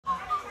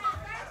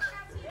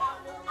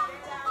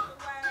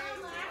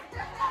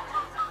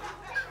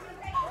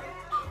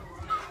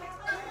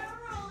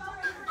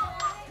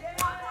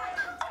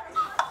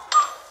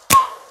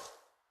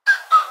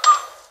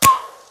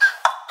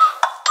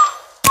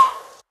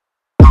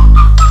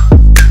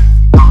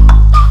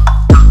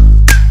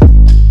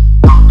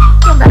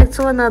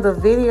to another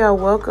video.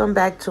 Welcome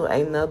back to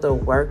another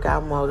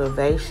workout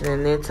motivation.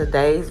 And in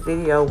today's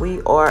video,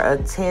 we are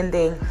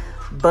attending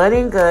Butt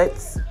and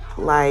Guts.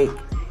 Like,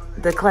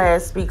 the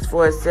class speaks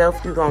for itself.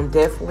 You're going to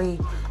definitely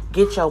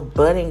get your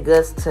butt and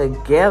guts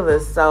together.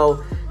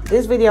 So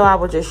this video, I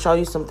will just show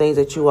you some things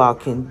that you all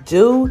can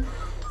do.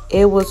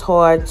 It was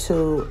hard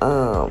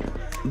to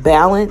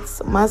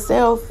balance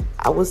myself,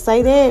 I would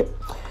say that.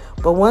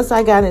 But once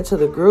I got into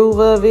the groove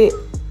of it,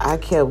 I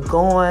kept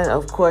going.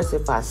 Of course,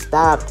 if I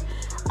stopped,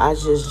 I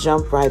just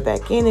jumped right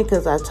back in it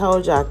because I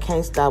told you I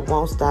can't stop,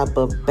 won't stop.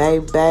 But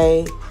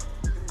baby,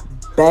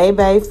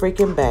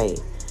 freaking bae,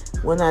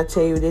 when I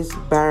tell you this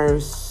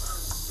burns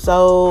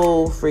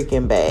so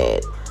freaking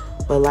bad.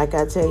 But like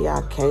I tell you,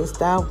 I can't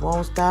stop,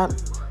 won't stop.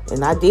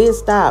 And I did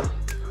stop,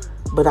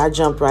 but I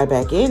jumped right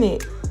back in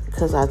it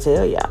because I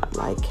tell y'all,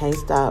 like, can't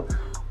stop,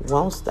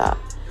 won't stop.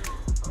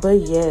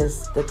 But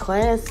yes, the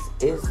class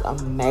is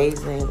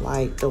amazing.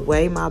 Like, the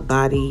way my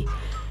body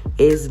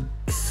is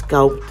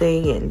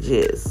sculpting and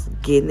just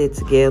getting it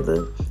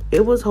together.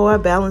 It was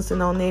hard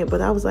balancing on it, but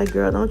I was like,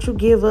 girl, don't you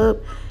give up.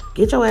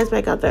 Get your ass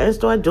back out there and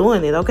start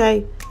doing it,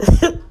 okay?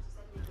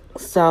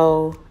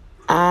 So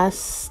I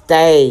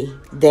stay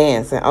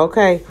dancing,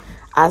 okay?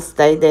 I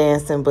stay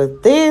dancing,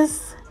 but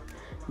this,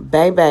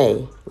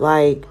 baby,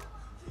 like,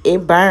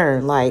 it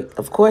burned. Like,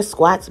 of course,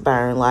 squats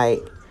burn.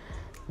 Like,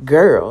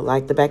 girl,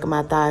 like, the back of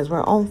my thighs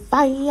were on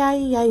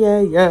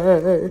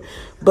fire.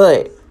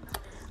 But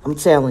I'm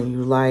telling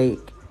you, like,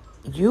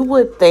 you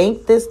would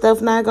think this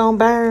stuff not gonna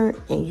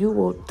burn, and you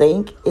will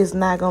think it's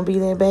not gonna be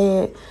that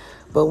bad.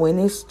 But when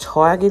it's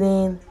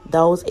targeting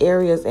those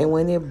areas and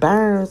when it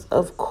burns,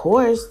 of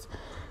course,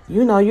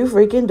 you know you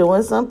freaking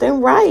doing something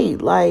right.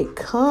 Like,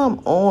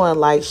 come on.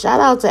 Like, shout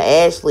out to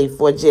Ashley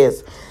for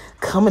just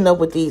coming up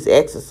with these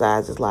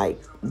exercises. Like,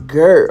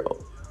 girl,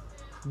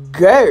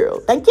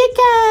 thank you,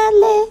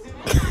 Kylie.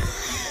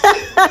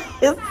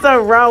 It's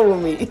so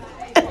wrong with me.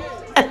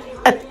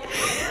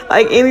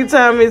 Like,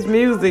 anytime it's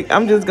music,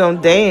 I'm just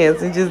gonna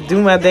dance and just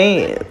do my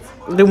dance.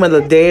 Do my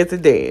little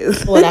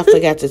dance. What I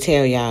forgot to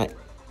tell y'all,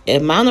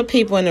 amount of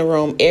people in the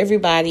room,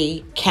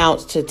 everybody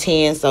counts to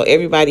 10, so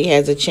everybody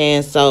has a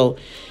chance. So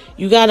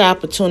you got an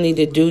opportunity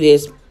to do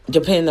this,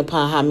 depending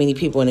upon how many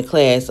people in the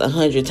class,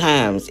 100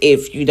 times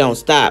if you don't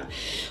stop.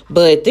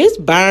 But this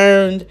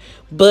burned,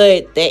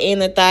 but the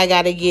inner thigh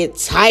got to get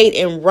tight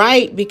and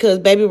right because,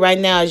 baby, right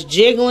now it's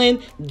jiggling.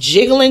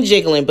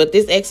 But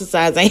this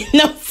exercise ain't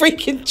no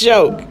freaking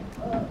joke.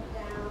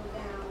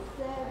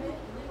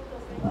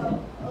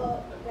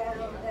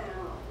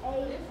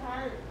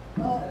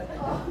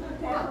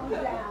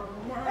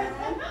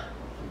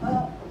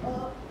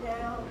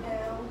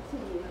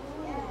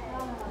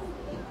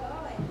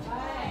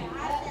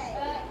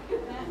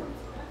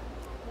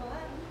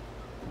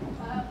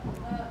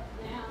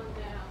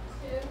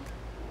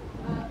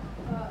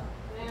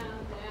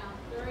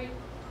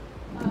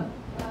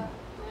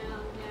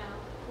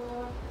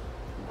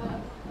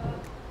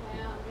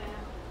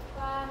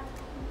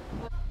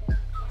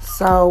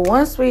 So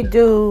once we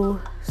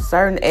do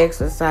certain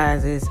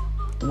exercises,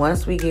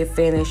 once we get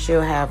finished,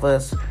 she'll have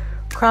us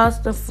cross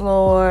the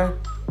floor,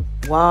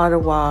 wall to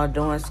wall,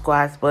 doing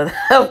squats. But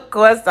of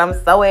course, I'm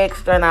so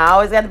extra and I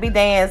always got to be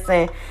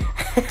dancing.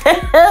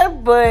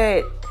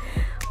 But,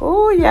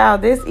 oh, y'all,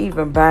 this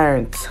even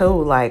burned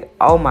too. Like,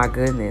 oh my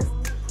goodness.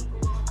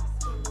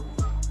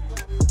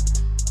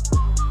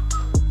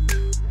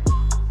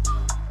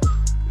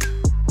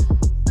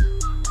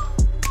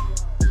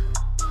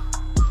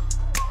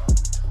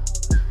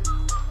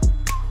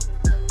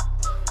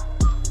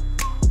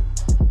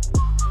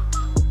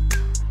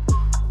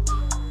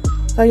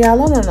 So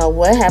y'all, I don't know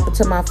what happened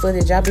to my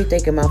footage. Y'all be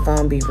thinking my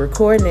phone be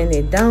recording and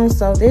it don't.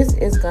 So this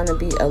is going to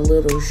be a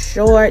little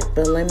short,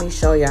 but let me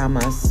show y'all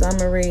my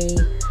summary.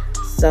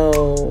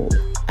 So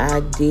I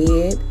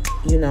did,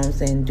 you know what I'm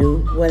saying, do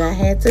what I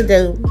had to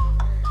do.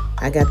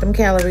 I got them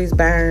calories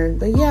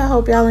burned. But yeah, I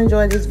hope y'all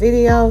enjoyed this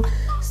video.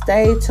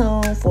 Stay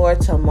tuned for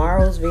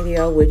tomorrow's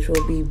video, which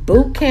will be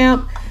boot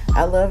camp.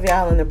 I love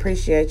y'all and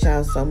appreciate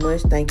y'all so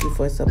much. Thank you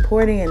for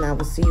supporting, and I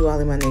will see you all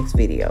in my next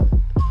video.